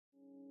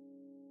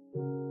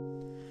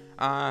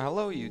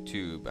Hello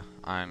YouTube,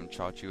 I'm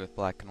Chachi with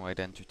Black and White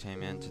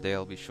Entertainment. Today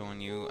I'll be showing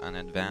you an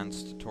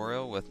advanced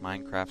tutorial with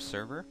Minecraft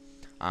server.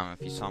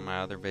 If you saw my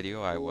other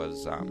video,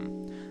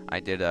 I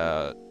did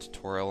a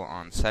tutorial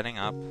on setting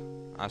up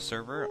a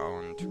server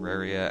on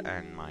Terreria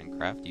and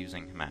Minecraft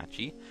using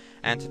Hamachi,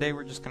 and today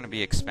we're just going to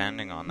be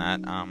expanding on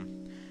that.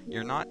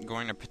 You're not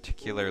going to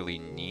particularly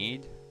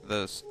need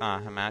this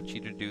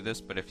Hamachi to do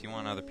this, but if you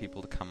want other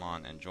people to come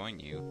on and join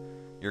you,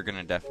 you're going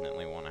to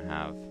definitely want to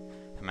have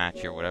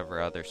Hamachi or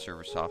whatever other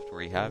server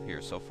software you have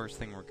here. So first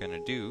thing we're going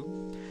to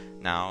do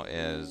now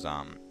is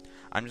I'm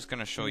just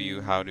going to show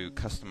you how to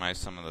customize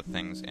some of the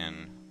things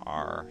in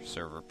our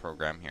server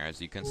program here.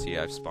 As you can see,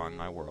 I've spawned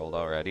my world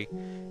already.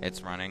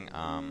 It's running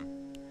and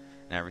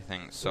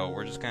everything. So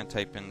we're just going to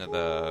type into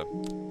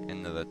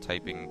the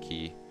typing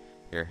key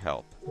here,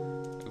 help.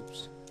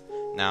 Oops.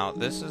 Now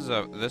this is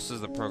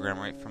the program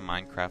right from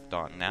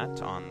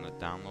Minecraft.net on the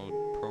download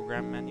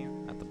program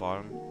menu at the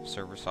bottom,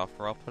 server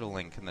software. I'll put a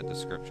link in the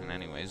description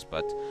anyways,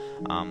 but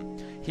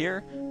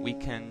here we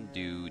can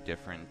do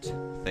different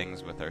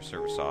things with our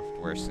server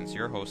software. Since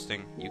you're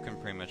hosting, you can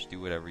pretty much do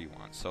whatever you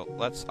want. So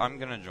I'm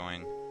gonna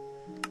join.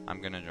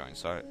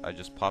 So I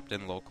just popped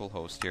in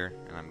localhost here,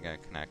 and I'm gonna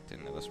connect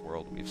into this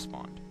world we've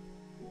spawned.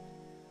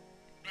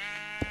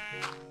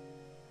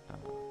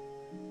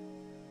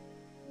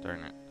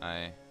 Darn it,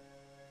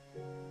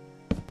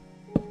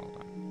 hold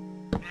on.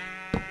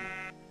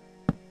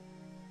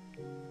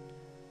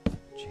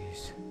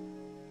 Jeez.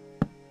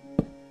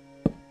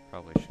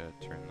 Probably should have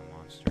turned the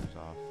monsters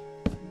off.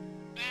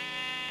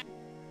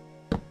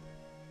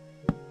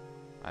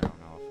 I don't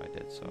know if I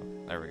did, so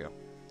there we go.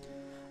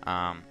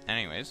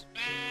 Anyways,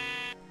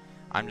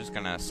 I'm just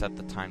gonna set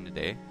the time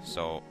today.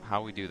 So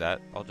how we do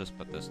that, I'll just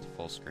put this to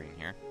full screen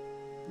here.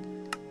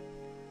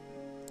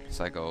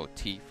 So I go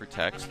T for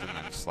text and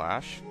then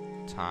slash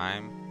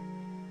time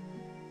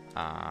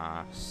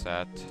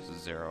set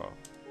 0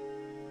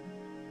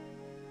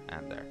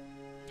 and there.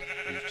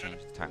 Please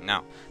change the time.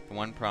 Now, the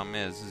one problem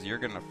is you're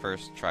gonna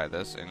first try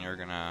this and you're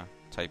gonna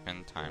type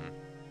in time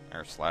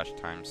or slash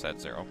time set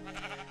 0,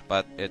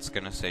 but it's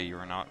gonna say you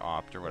are not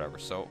opt or whatever.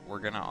 So we're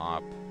gonna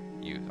opt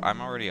you.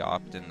 I'm already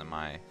opt into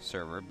my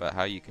server, but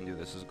how you can do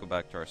this is go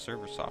back to our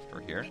server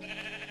software here,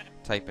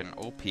 type in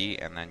OP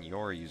and then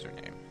your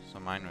username. So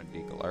mine would be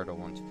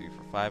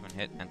Gallardo12345 and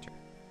hit enter.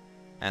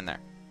 And there.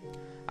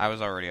 I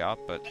was already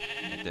opt, but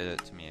it did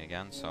it to me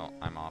again, so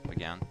I'm opt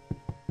again.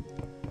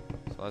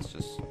 So let's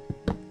just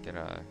get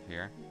out of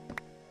here.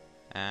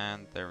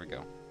 And there we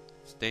go.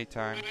 It's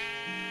daytime.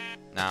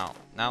 Now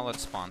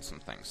let's spawn some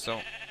things.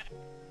 So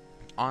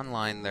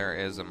online there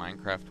is a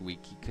Minecraft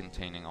wiki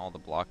containing all the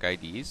block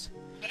IDs,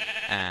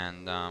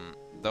 and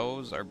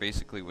those are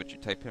basically what you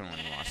type in when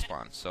you want to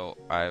spawn. So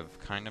I've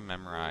kind of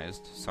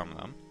memorized some of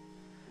them.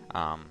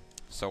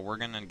 So we're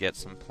gonna get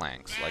some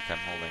planks like I'm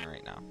holding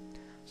right now.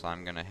 So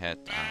I'm gonna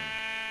hit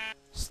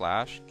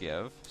slash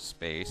give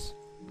space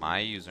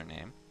my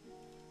username,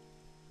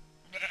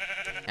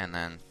 and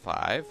then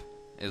 5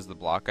 is the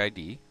block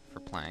ID for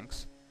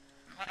planks,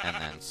 and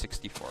then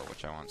 64,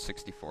 which I want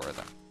 64 of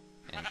them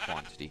in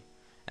quantity,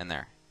 and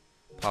there.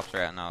 Pops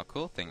right out. Now the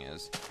cool thing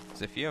is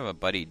if you have a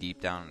buddy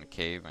deep down in a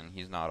cave and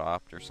he's not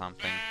opt or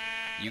something,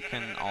 you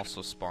can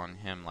also spawn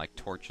him like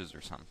torches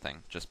or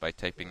something just by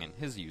typing in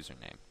his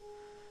username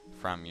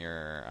from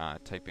your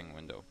typing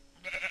window.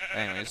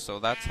 Anyways, so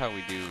that's how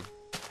we do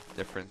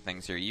different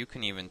things here. You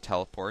can even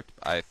teleport.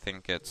 I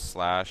think it's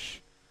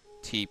slash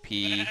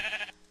TP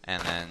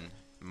and then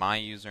my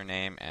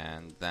username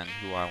and then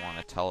who I want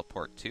to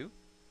teleport to.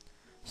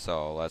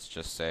 So let's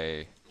just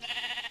say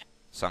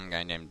some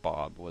guy named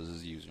Bob was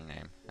his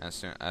username. As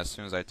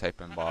soon as I type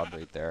in Bob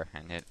right there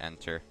and hit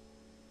enter,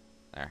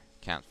 there,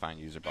 can't find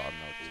user Bob,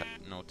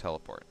 no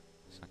teleport,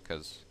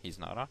 because he's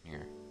not on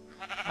here.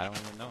 I don't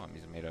even know him.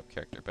 He's a made-up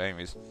character. But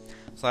anyways,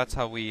 so that's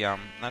how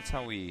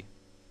we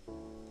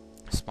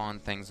spawn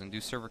things and do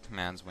server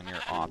commands when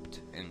you're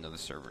opt into the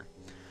server.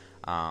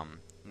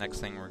 Next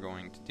thing we're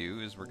going to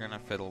do is we're gonna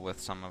fiddle with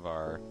some of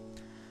our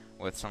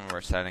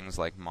settings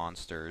like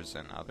monsters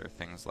and other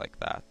things like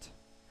that.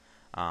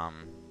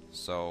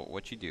 So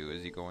what you do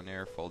is you go into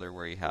your folder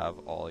where you have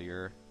all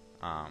your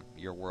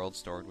world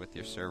stored with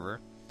your server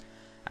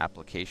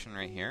application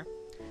right here.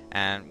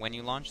 And when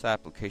you launch the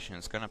application,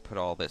 it's going to put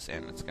all this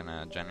in. It's going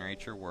to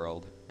generate your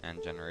world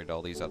and generate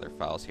all these other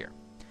files here.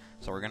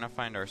 So we're going to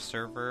find our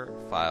server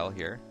file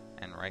here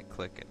and right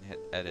click and hit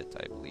edit,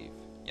 I believe.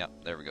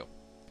 Yep, there we go.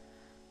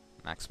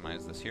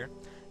 Maximize this here.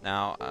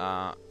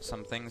 Now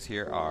some things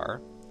here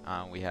are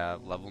we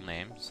have level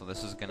name, so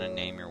this is going to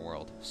name your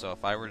world. So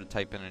if I were to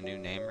type in a new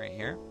name right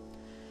here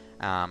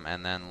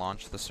and then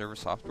launch the server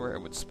software,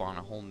 it would spawn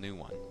a whole new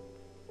one.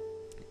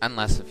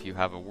 Unless if you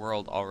have a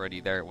world already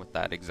there with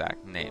that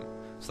exact name.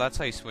 So that's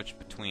how you switch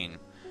between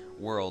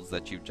worlds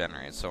that you've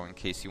generated. So in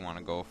case you want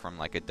to go from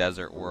like a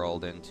desert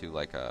world into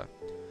like a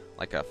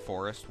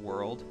forest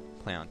world,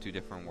 play on 2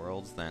 different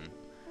worlds, then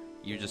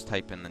you just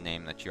type in the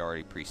name that you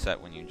already preset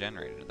when you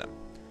generated them.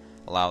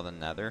 Allow the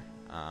nether.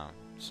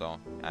 So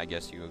I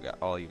guess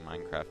all you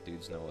Minecraft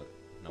dudes know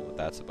know what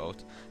that's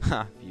about.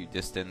 View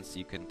distance,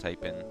 you can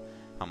type in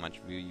how much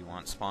view you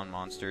want. Spawn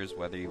monsters,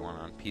 whether you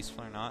want on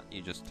peaceful or not,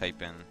 you just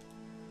type in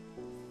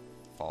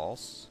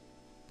false.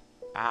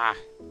 Ah!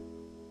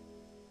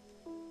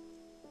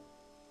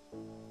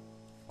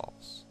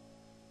 False.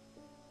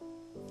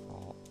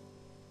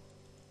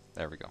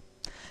 There we go.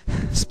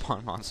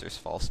 Spawn monsters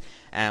false.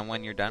 And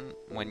when you're done,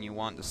 when you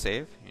want to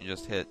save, you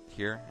just hit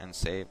here and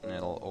save, and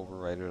it'll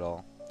overwrite it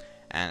all.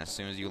 And as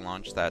soon as you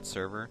launch that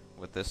server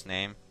with this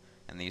name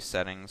and these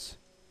settings,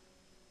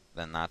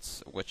 then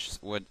that's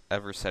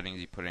whatever settings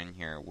you put in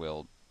here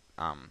will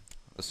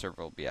the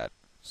server will be at.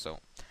 So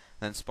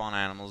then spawn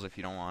animals if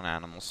you don't want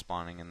animals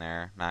spawning in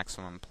there.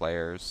 Maximum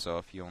players, so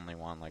if you only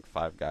want like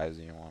 5 guys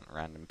and you want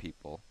random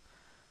people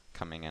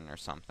coming in or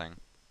something.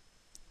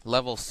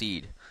 Level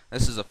seed.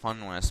 This is a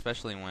fun one,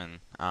 especially when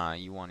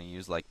you want to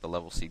use like the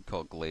level seed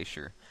called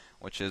Glacier,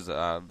 which is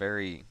a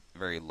very,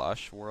 very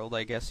lush world,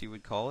 I guess you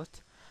would call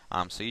it.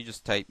 So you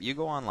just you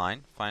go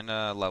online, find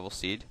a level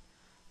seed,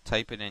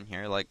 type it in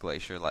here like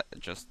Glacier,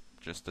 just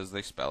as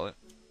they spell it.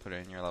 Put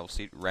it in your level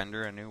seed,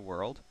 render a new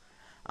world,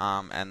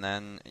 and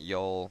then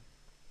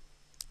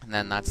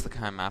that's the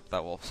kind of map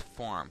that will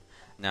form.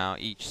 Now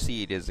each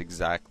seed is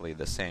exactly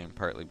the same,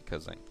 partly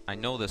because I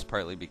know this,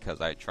 partly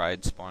because I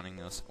tried spawning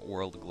this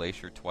world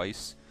Glacier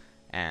twice,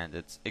 and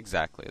it's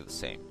exactly the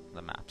same,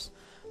 the maps.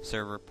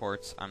 Server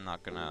ports, I'm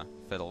not gonna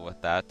fiddle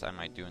with that. I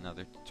might do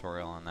another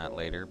tutorial on that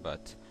later,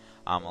 but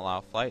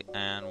allow flight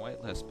and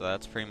whitelist. But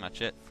that's pretty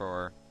much it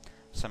for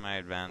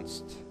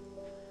semi-advanced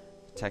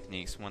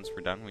techniques. Once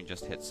we're done, we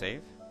just hit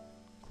save,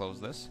 close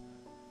this,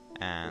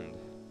 and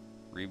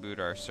reboot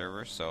our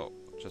server. So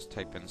just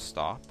type in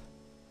stop,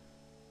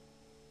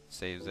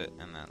 saves it,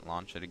 and then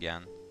launch it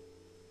again.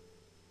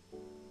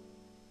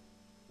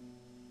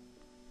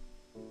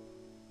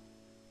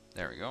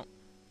 There we go.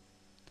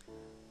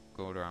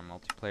 Go to our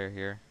multiplayer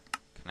here,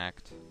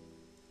 connect.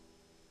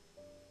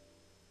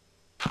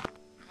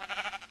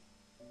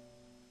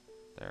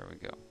 There we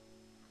go.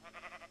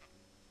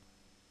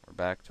 We're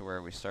back to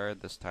where we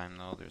started. This time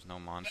though, there's no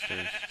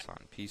monsters. It's on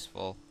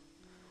peaceful.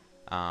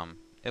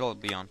 It'll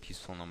be on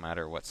peaceful no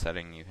matter what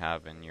setting you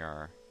have in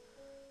your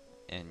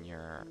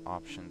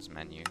options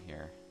menu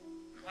here.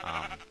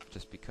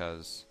 Just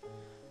because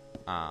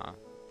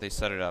they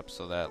set it up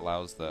so that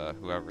allows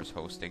whoever's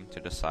hosting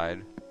to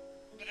decide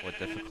what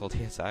difficulty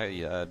it's at.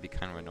 Yeah, it'd be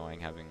kind of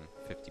annoying having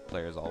 50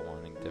 players all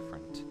wanting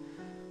different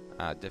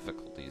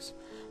difficulties.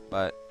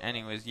 But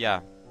anyways, yeah.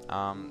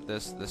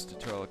 This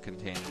tutorial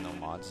contains no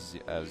mods,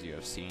 as you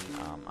have seen.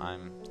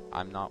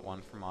 I'm not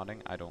one for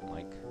modding. I don't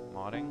like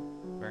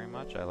modding very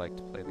much. I like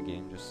to play the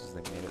game just as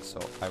they made it. So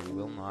I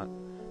will not,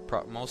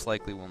 most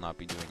likely will not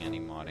be doing any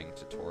modding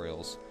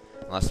tutorials,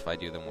 unless if I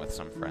do them with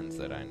some friends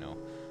that I know.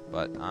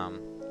 But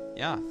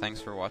yeah,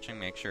 thanks for watching.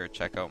 Make sure to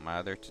check out my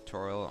other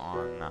tutorial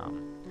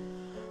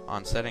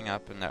on setting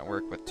up a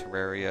network with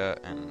Terreria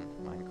and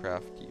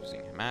Minecraft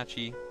using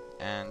Hamachi,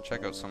 and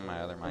check out some of my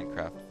other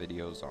Minecraft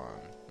videos on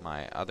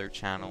my other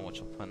channel, which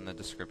I'll put in the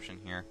description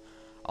here,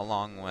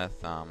 along with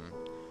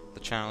the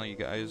channel you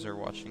guys are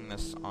watching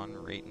this on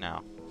right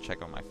now.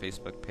 Check out my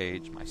Facebook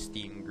page, my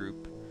Steam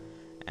group,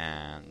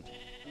 and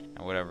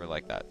whatever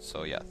like that.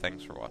 So yeah,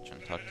 thanks for watching.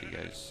 Talk to you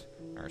guys,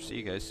 or see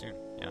you guys soon.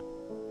 Yeah.